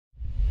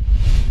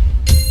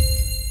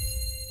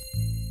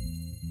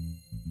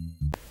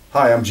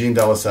Hi, I'm Gene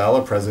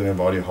Delasala, President of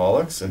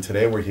Audioholics, and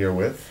today we're here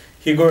with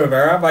Hugo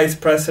Rivera, Vice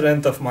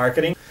President of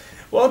Marketing.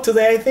 Well,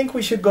 today I think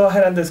we should go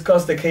ahead and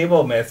discuss the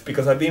cable myth,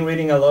 because I've been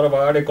reading a lot of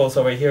articles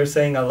over here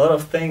saying a lot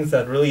of things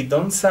that really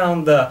don't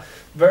sound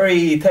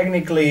very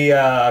technically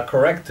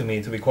correct to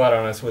me, to be quite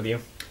honest with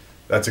you.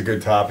 That's a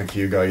good topic,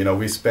 Hugo. You know,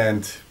 we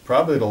spent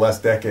probably the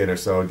last decade or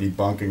so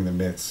debunking the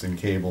myths in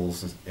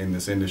cables in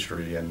this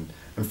industry, and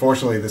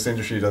unfortunately this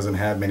industry doesn't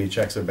have many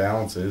checks or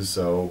balances,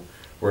 so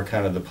we're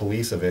kind of the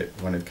police of it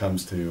when it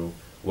comes to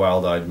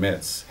wild-eyed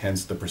myths,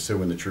 hence the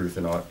pursuing the truth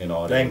in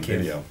audio and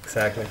video.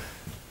 Exactly.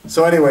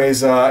 So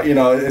anyways, you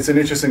know, it's an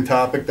interesting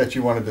topic that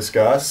you want to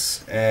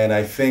discuss, and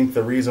I think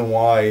the reason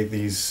why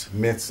these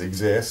myths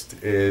exist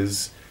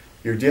is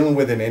you're dealing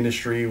with an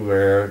industry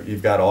where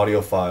you've got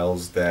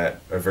audiophiles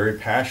that are very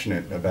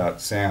passionate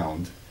about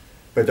sound,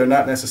 but they're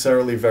not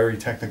necessarily very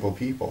technical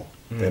people.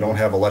 They don't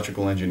have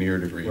electrical engineer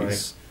degrees.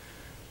 Right.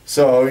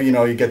 So, you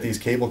know, you get these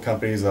cable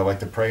companies that like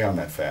to prey on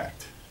that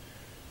fact.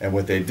 And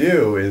what they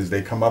do is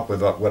they come up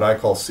with what I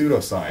call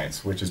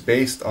pseudoscience, which is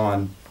based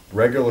on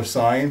regular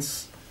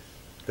science,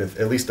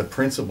 at least the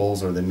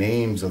principles or the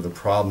names of the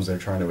problems they're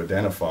trying to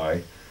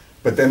identify,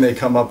 but then they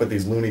come up with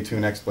these Looney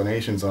Tune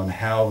explanations on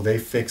how they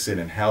fix it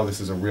and how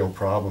this is a real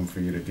problem for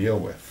you to deal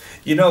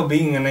with. You know,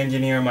 being an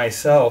engineer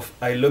myself,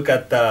 I look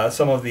at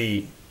some of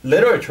the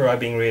literature I've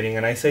been reading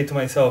and I say to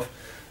myself,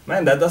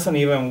 man, that doesn't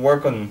even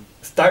work on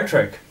Star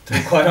Trek, to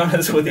be quite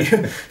honest with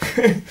you.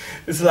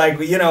 It's like,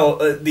 you know,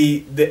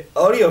 the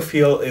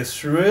audiophile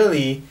is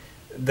really,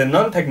 the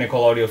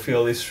non-technical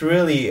audiophile is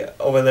really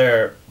over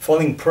there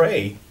falling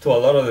prey to a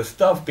lot of the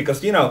stuff,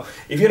 because, you know,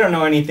 if you don't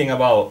know anything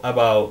about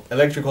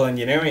electrical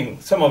engineering,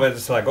 some of it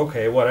is like,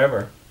 okay,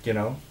 whatever, you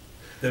know,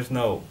 there's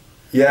no...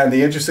 Yeah, and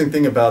the interesting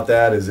thing about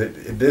that is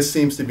this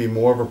seems to be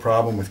more of a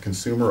problem with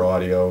consumer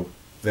audio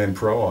than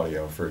pro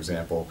audio, for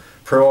example.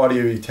 Pro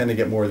audio, you tend to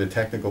get more of the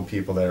technical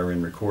people that are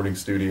in recording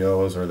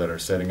studios or that are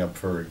setting up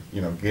for,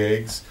 you know,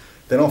 gigs.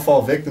 They don't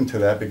fall victim to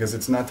that because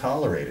it's not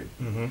tolerated.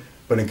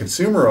 But in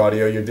consumer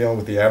audio, you're dealing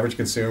with the average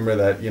consumer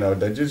that, you know,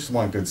 they just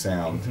want good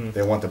sound.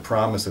 They want the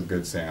promise of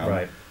good sound.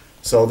 Right.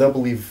 So they'll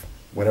believe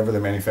whatever the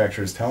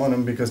manufacturer is telling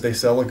them because they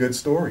sell a good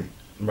story.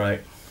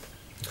 Right.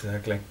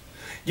 Exactly.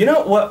 You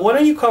know, why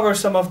don't you cover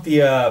some of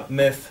the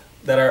myths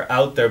that are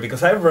out there,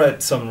 because I've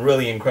read some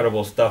really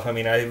incredible stuff. I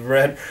mean, I've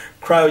read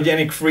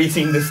cryogenic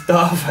freezing the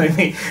stuff. I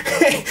mean,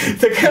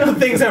 the kind of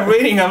things I'm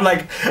reading, I'm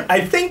like,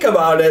 I think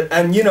about it,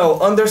 and, you know,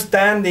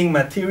 understanding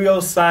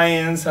material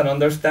science and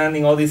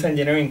understanding all these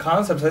engineering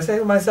concepts, I say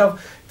to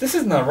myself, this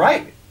is not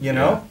right, you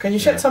know? Yeah. Can you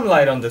shed some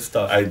light on this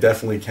stuff? I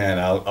definitely can.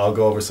 I'll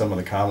go over some of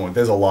the common ones.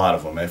 There's a lot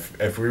of them.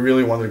 If we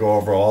really wanted to go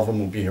over all of them,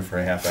 we'll be here for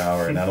a half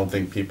hour, and I don't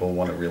think people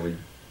want to really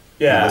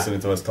be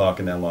listening to us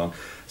talking that long.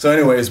 So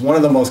anyways, one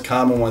of the most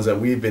common ones that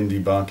we've been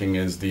debunking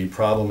is the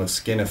problem of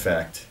skin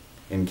effect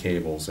in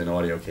cables, in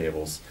audio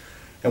cables.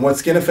 And what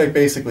skin effect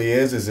basically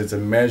is it's a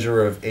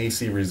measure of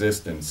AC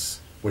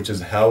resistance, which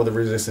is how the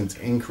resistance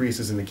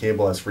increases in the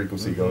cable as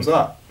frequency goes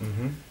up.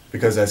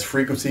 Because as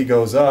frequency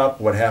goes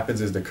up, what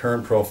happens is the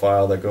current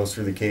profile that goes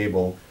through the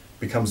cable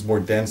becomes more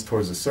dense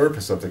towards the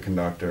surface of the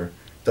conductor,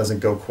 doesn't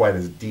go quite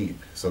as deep,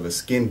 so the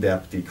skin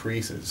depth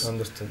decreases.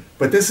 Understood.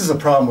 But this is a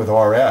problem with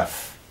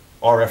RF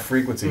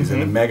frequencies in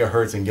the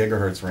megahertz and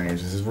gigahertz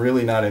range. This is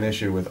really not an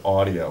issue with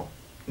audio.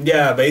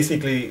 Yeah,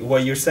 basically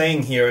what you're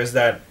saying here is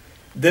that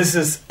this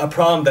is a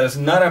problem that is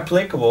not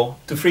applicable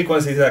to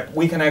frequencies that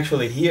we can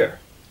actually hear.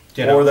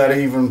 You know? Or that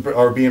even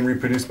are being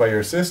reproduced by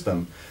your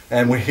system.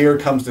 And here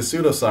comes the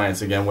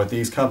pseudoscience again. What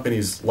these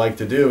companies like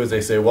to do is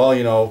they say, well,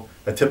 you know,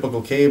 a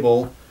typical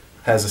cable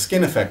has a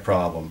skin effect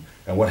problem.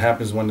 And what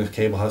happens when the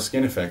cable has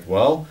skin effect?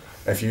 Well,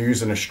 if you're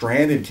using a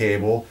stranded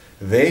cable,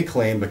 they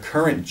claim the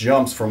current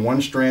jumps from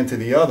one strand to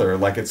the other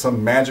like it's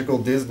some magical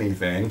Disney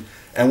thing.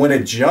 And when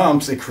it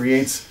jumps, it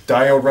creates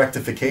diode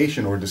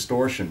rectification or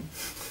distortion.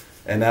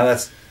 And now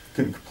that's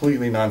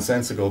completely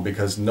nonsensical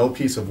because no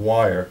piece of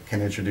wire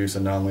can introduce a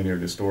nonlinear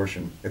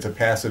distortion. It's a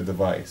passive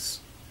device.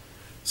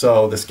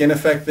 So the skin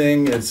effect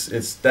thing,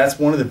 that's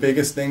one of the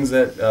biggest things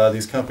that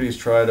these companies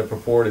try to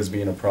purport as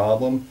being a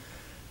problem.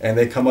 And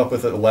they come up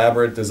with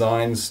elaborate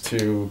designs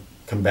to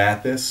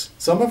combat this.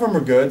 Some of them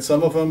are good.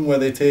 Some of them where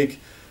they take,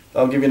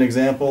 I'll give you an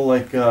example,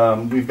 like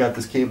we've got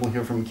this cable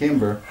here from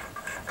Kimber.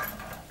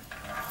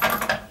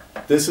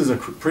 This is a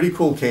pretty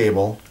cool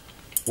cable.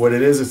 What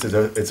it is,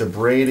 it's a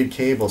braided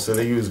cable, so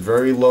they use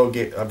very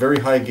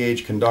high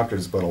gauge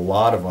conductors, but a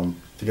lot of them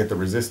to get the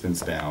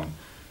resistance down.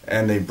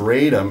 And they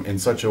braid them in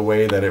such a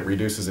way that it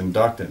reduces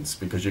inductance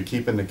because you're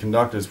keeping the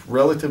conductors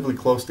relatively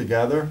close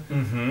together.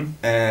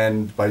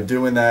 And by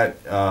doing that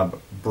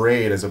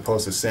braid, as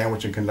opposed to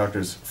sandwiching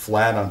conductors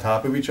flat on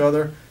top of each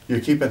other,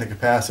 you're keeping the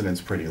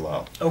capacitance pretty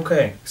low.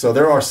 Okay. So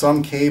there are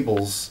some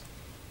cables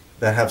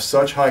that have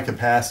such high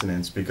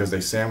capacitance because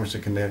they sandwich the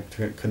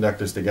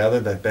conductors together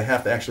that they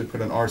have to actually put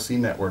an RC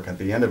network at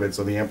the end of it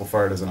so the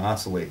amplifier doesn't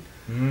oscillate.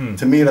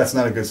 To me, that's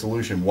not a good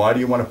solution. Why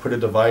do you want to put a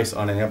device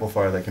on an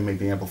amplifier that can make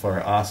the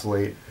amplifier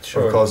oscillate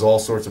or cause all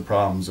sorts of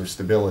problems or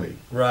stability?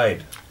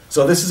 Right.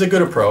 So this is a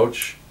good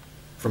approach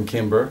from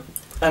Kimber.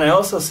 And I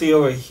also see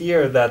over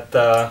here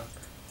that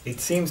it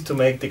seems to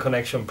make the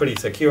connection pretty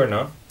secure,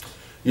 no?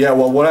 Yeah,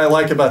 well, what I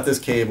like about this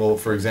cable,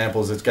 for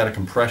example, is it's got a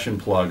compression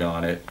plug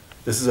on it.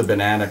 This is a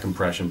banana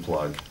compression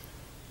plug.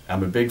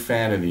 I'm a big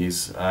fan of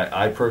these.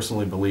 I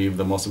personally believe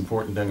the most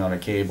important thing on a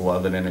cable,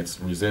 other than its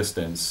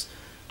resistance,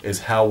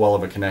 is how well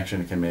of a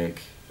connection it can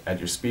make at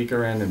your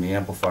speaker end and the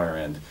amplifier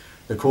end.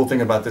 The cool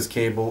thing about this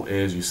cable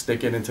is you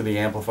stick it into the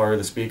amplifier or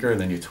the speaker,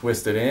 and then you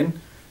twist it in,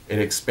 it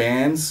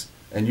expands,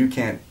 and you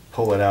can't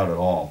pull it out at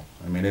all.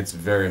 I mean, it's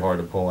very hard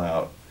to pull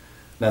out.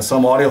 Now,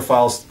 some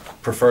audiophiles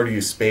prefer to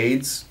use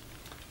spades.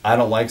 I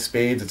don't like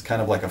spades. It's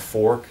kind of like a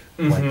fork,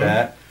 like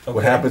that. Okay.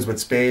 What happens with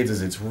spades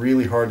is it's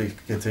really hard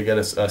to get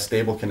a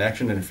stable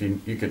connection, and if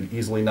you can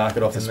easily knock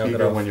it off the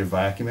speaker when you're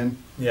vacuuming.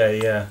 Yeah,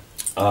 yeah.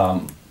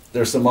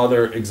 There's some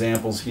other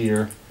examples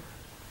here.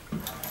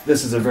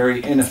 This is a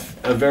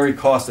very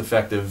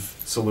cost-effective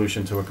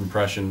solution to a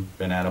compression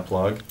banana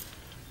plug.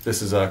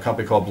 This is a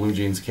company called Blue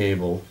Jeans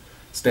Cable.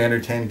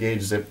 Standard 10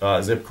 gauge zip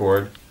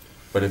cord,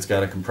 but it's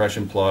got a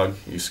compression plug.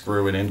 You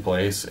screw it in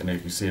place, and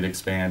you see it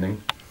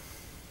expanding.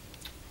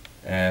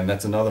 And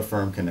that's another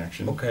firm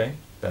connection. Okay.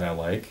 That I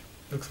like.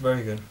 Looks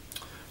very good.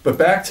 But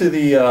back to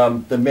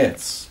the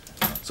myths.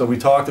 So we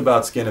talked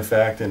about skin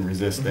effect and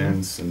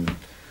resistance, and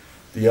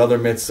the other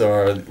myths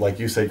are, like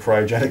you say,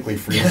 cryogenically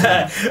freezing.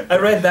 I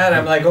read that.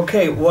 I'm like,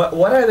 okay,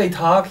 what are they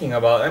talking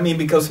about? I mean,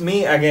 because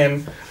me,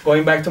 again,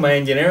 going back to my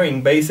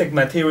engineering, basic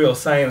material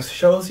science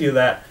shows you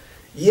that,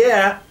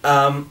 yeah,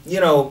 you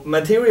know,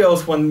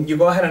 materials, when you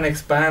go ahead and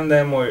expand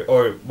them,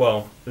 or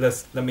well,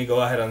 let me go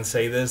ahead and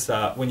say this,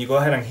 when you go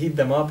ahead and heat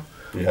them up,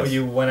 yes, or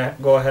you want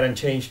to go ahead and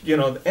change, you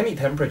know, any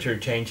temperature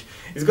change,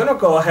 it's going to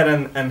go ahead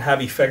and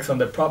have effects on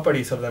the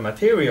properties of the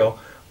material.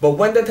 But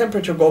when the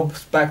temperature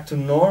goes back to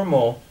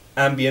normal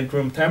ambient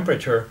room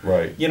temperature,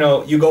 right, you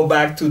know, you go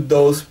back to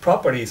those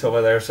properties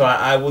over there. So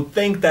I would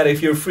think that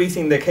if you're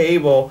freezing the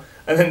cable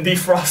and then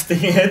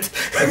defrosting it,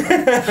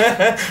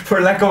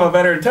 for lack of a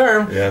better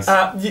term, yes,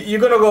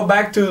 you're going to go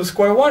back to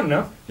square one,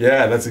 no?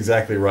 Yeah, that's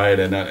exactly right.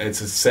 And it's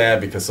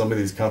sad because some of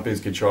these companies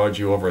could charge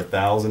you over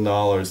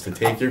 $1,000 to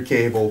take your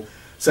cable,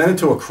 send it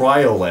to a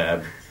cryo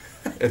lab.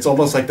 It's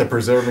almost like they're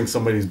preserving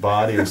somebody's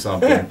body or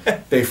something.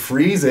 They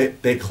freeze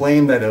it. They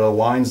claim that it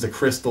aligns the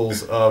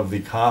crystals of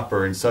the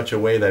copper in such a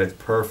way that it's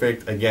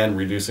perfect, again,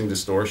 reducing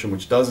distortion,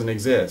 which doesn't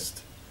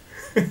exist.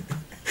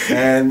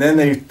 And then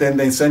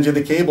they send you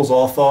the cables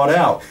all thawed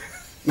out.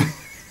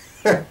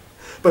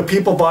 But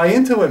people buy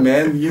into it,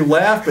 man. You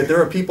laugh, but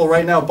there are people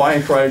right now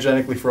buying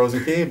cryogenically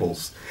frozen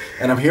cables.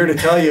 And I'm here to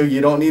tell you,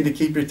 you don't need to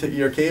keep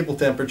your cable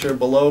temperature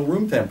below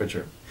room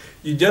temperature.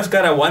 You just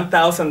got a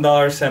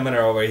 $1,000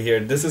 seminar over here.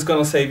 This is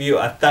going to save you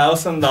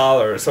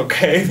 $1,000,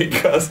 okay?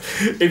 Because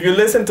if you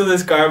listen to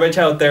this garbage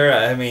out there,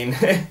 I mean,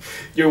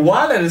 your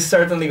wallet is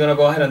certainly going to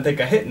go ahead and take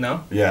a hit,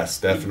 no?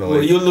 Yes,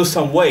 definitely. You lose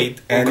some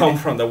weight and come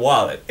from the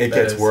wallet. It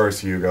gets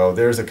worse, Hugo.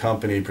 There's a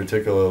company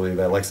particularly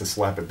that likes to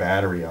slap a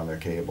battery on their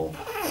cable.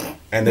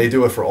 And they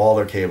do it for all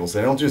their cables.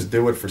 They don't just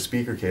do it for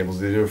speaker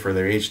cables. They do it for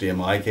their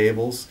HDMI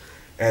cables.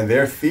 And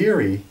their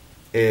theory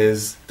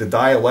is the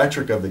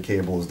dielectric of the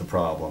cable is the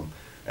problem.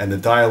 And the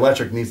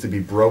dielectric needs to be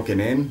broken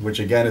in, which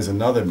again is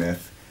another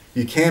myth.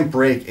 You can't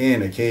break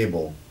in a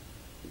cable.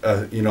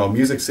 You know, a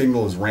music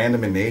signal is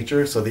random in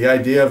nature, so the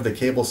idea of the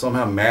cable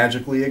somehow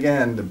magically,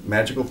 again, the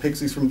magical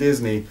pixies from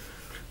Disney,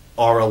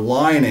 are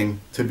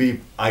aligning to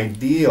be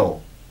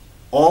ideal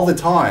all the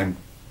time,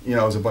 you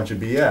know, is a bunch of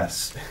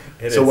BS.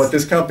 So what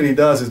this company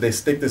does is they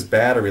stick this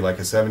battery, like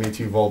a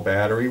 72-volt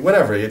battery,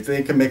 whatever,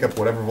 they can make up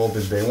whatever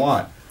voltage they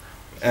want.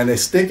 And they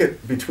stick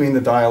it between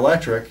the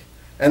dielectric.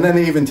 And then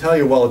they even tell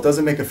you, well, it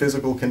doesn't make a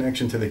physical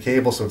connection to the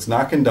cable, so it's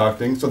not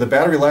conducting, so the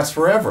battery lasts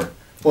forever.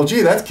 Well,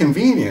 gee, that's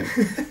convenient.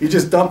 You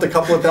just dumped a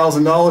couple of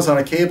 $1,000s on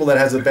a cable that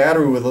has a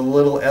battery with a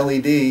little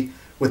LED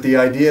with the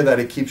idea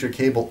that it keeps your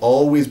cable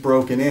always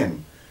broken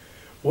in.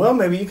 Well,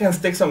 maybe you can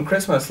stick some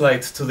Christmas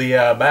lights to the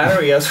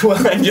battery as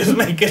well and just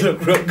make it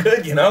look real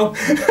good, you know?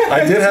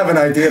 I did have an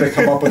idea to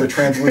come up with a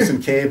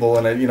translucent cable,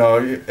 and, you know,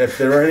 if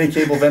there are any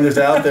cable vendors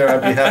out there,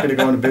 I'd be happy to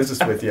go into business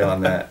with you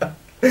on that.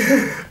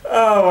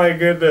 Oh my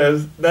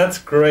goodness, that's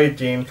great,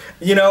 Gene.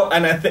 You know,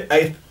 and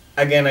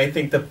I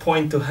think the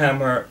point to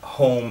hammer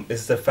home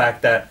is the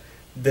fact that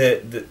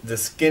the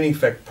skin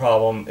effect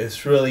problem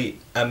is really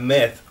a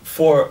myth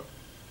for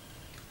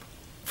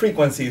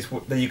frequencies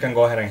that you can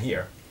go ahead and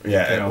hear.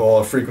 Yeah, you know?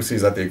 Well,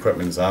 frequencies that the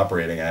equipment is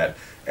operating at.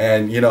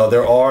 And, you know,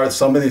 there are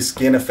some of these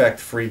skin effect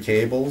free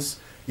cables.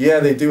 Yeah,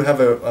 they do have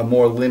a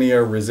more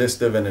linear,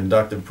 resistive, and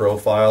inductive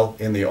profile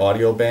in the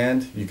audio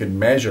band. You can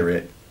measure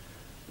it.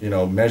 You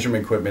know,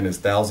 measurement equipment is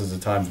thousands of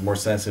times more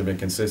sensitive and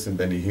consistent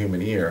than the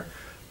human ear.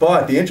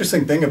 But the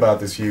interesting thing about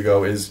this,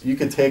 Hugo, is you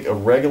could take a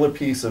regular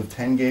piece of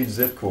 10-gauge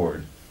zip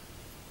cord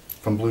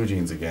from Blue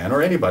Jeans again,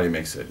 or anybody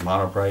makes it,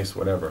 Monoprice,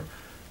 whatever.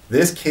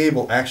 This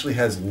cable actually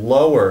has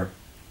lower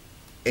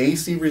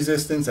AC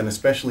resistance and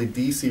especially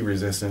DC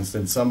resistance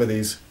than some of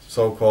these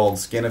so-called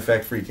skin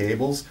effect free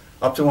cables,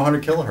 up to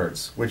 100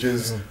 kilohertz, which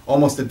is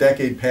almost a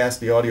decade past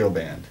the audio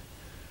band.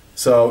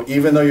 So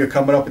even though you're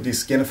coming up with these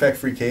skin effect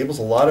free cables,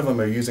 a lot of them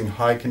are using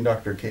high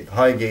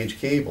gauge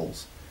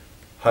cables,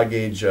 high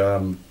gauge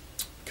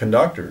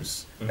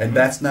conductors. And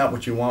that's not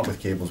what you want with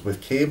cables. With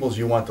cables,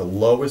 you want the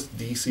lowest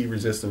DC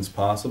resistance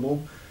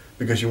possible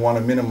because you want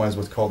to minimize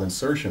what's called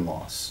insertion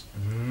loss.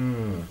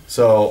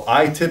 So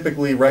I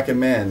typically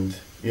recommend,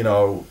 you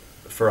know,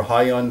 for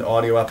high-end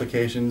audio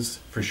applications,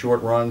 for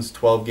short runs,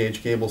 12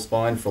 gauge cable's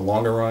fine. For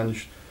longer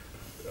runs,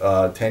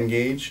 10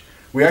 gauge.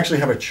 We actually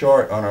have a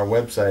chart on our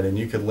website, and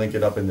you could link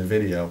it up in the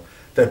video,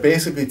 that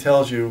basically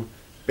tells you,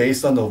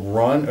 based on the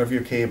run of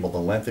your cable, the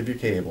length of your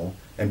cable,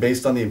 and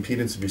based on the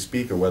impedance of your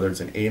speaker, whether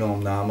it's an 8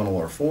 ohm nominal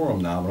or 4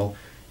 ohm nominal,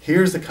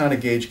 here's the kind of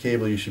gauge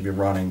cable you should be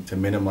running to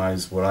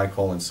minimize what I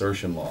call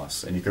insertion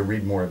loss. And you can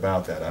read more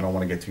about that. I don't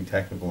want to get too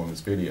technical in this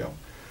video.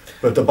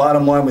 But the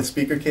bottom line with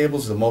speaker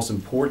cables, the most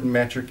important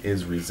metric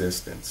is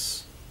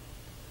resistance.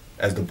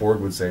 As the board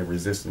would say,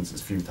 resistance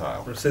is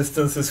futile.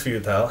 Resistance is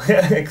futile,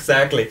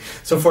 exactly.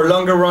 So for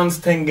longer runs,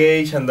 10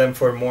 gauge, and then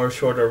for more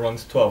shorter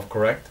runs, 12,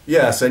 correct?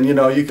 Yes, and you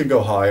know, you could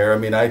go higher. I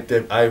mean,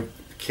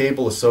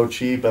 cable is so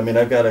cheap. I mean,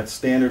 I've got a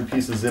standard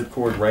piece of zip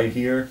cord right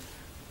here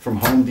from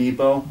Home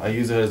Depot. I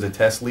use it as a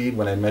test lead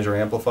when I measure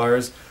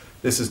amplifiers.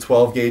 This is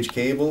 12 gauge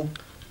cable,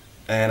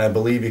 and I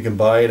believe you can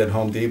buy it at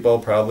Home Depot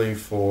probably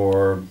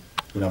for,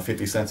 you know,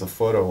 50 cents a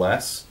foot or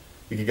less.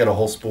 You could get a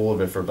whole spool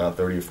of it for about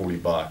 30 or 40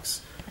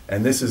 bucks.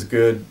 And this is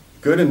good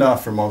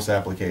enough for most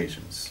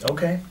applications.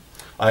 Okay.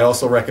 I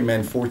also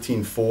recommend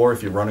 14-4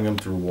 if you're running them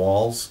through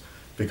walls,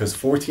 because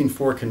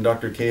 14-4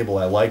 conductor cable,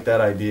 I like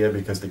that idea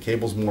because the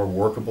cable's more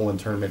workable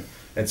and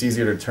it's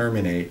easier to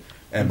terminate.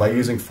 And by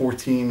using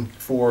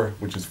 14-4,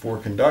 which is 4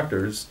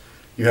 conductors,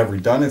 you have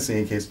redundancy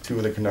in case 2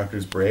 of the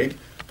conductors break,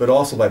 but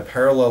also by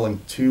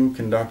paralleling 2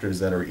 conductors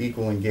that are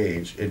equal in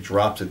gauge, it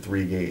drops at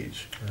 3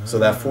 gauge. So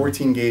that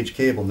 14 gauge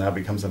cable now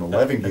becomes an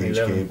 11 gauge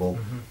cable,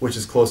 which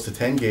is close to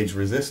 10 gauge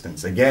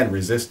resistance. Again,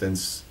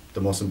 resistance, the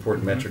most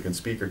important metric in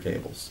speaker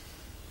cables.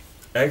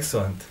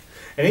 Excellent.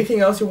 Anything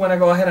else you want to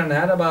go ahead and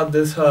add about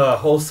this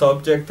whole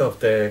subject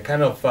of the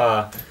kind of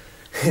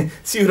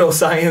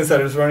pseudoscience that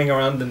is running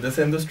around in this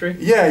industry?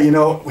 Yeah, you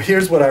know,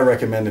 here's what I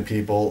recommend to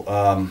people.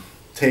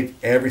 Take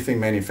everything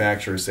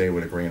manufacturers say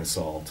with a grain of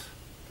salt.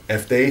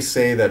 If they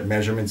say that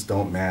measurements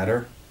don't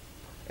matter,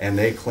 and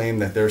they claim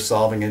that they're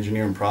solving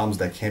engineering problems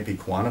that can't be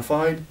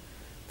quantified,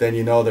 then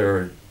you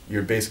know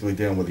you're basically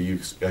dealing with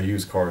a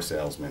used car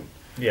salesman.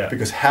 Yeah.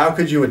 Because how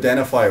could you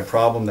identify a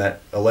problem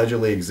that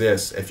allegedly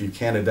exists if you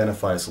can't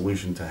identify a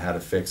solution to how to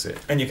fix it?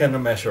 And you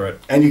cannot measure it.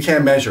 And you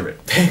can't measure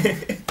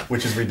it,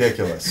 which is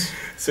ridiculous.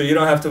 So you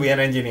don't have to be an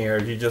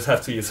engineer, you just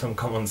have to use some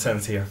common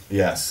sense here.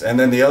 Yes, and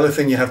then the other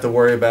thing you have to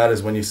worry about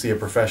is when you see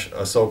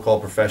a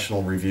so-called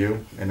professional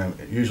review, and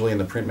usually in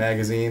the print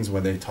magazines,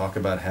 when they talk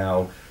about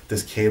how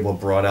this cable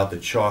brought out the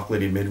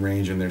chocolatey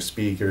mid-range in their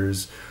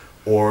speakers,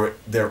 or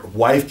their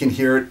wife can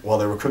hear it while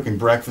they were cooking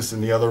breakfast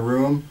in the other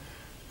room,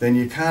 then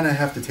you kind of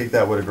have to take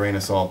that with a grain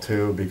of salt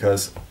too,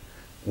 because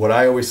what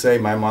I always say,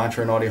 my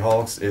mantra in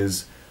Audioholics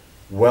is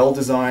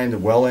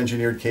well-designed,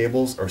 well-engineered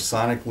cables are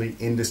sonically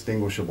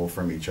indistinguishable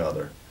from each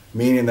other.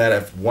 Meaning that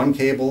if one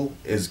cable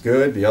is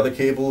good, the other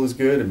cable is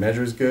good, it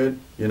measures good,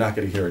 you're not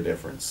going to hear a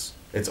difference.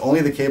 It's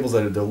only the cables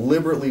that are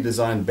deliberately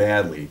designed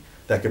badly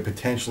that could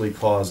potentially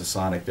cause a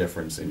sonic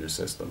difference in your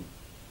system.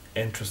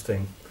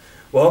 Interesting.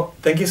 Well,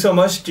 thank you so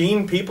much,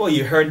 Gene. People,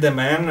 you heard the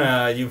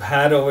man. You've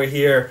had over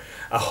here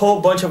a whole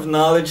bunch of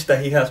knowledge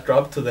that he has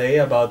dropped today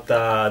about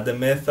the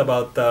myth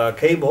about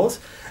cables.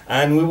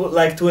 And we would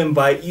like to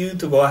invite you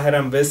to go ahead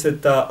and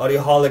visit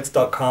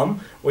audioholics.com,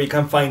 where you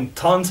can find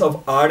tons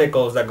of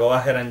articles that go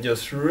ahead and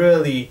just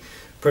really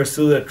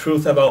pursue the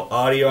truth about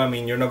audio. I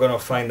mean, you're not going to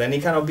find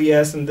any kind of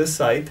BS in this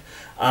site.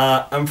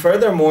 And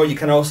furthermore, you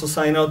can also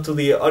sign up to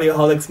the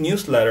Audioholics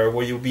newsletter,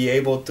 where you'll be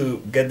able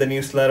to get the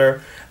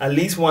newsletter at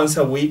least once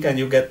a week, and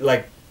you get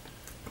like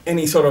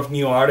any sort of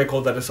new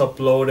article that is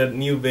uploaded,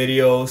 new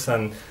videos,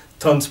 and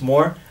tons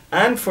more.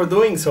 And for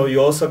doing so,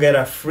 you also get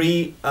a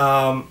free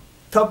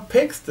top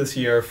picks this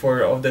year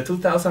of the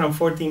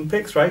 2014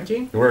 picks, right,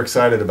 Gene? We're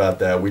excited about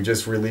that. We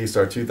just released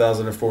our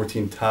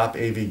 2014 top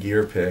AV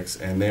gear picks,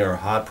 and they are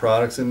hot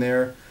products in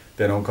there.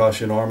 They don't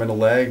cost you an arm and a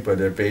leg, but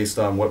they're based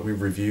on what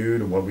we've reviewed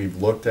and what we've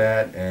looked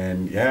at.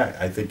 And yeah,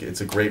 I think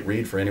it's a great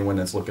read for anyone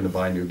that's looking to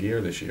buy new gear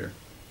this year.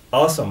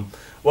 Awesome.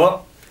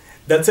 Well,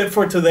 that's it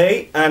for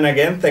today. And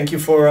again, thank you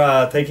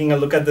for taking a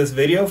look at this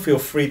video. Feel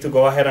free to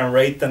go ahead and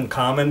rate and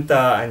comment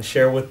and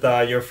share with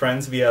your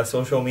friends via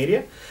social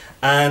media.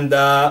 And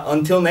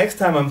until next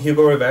time, I'm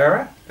Hugo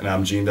Rivera. And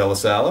I'm Gene Della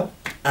Sala.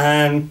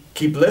 And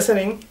keep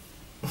listening.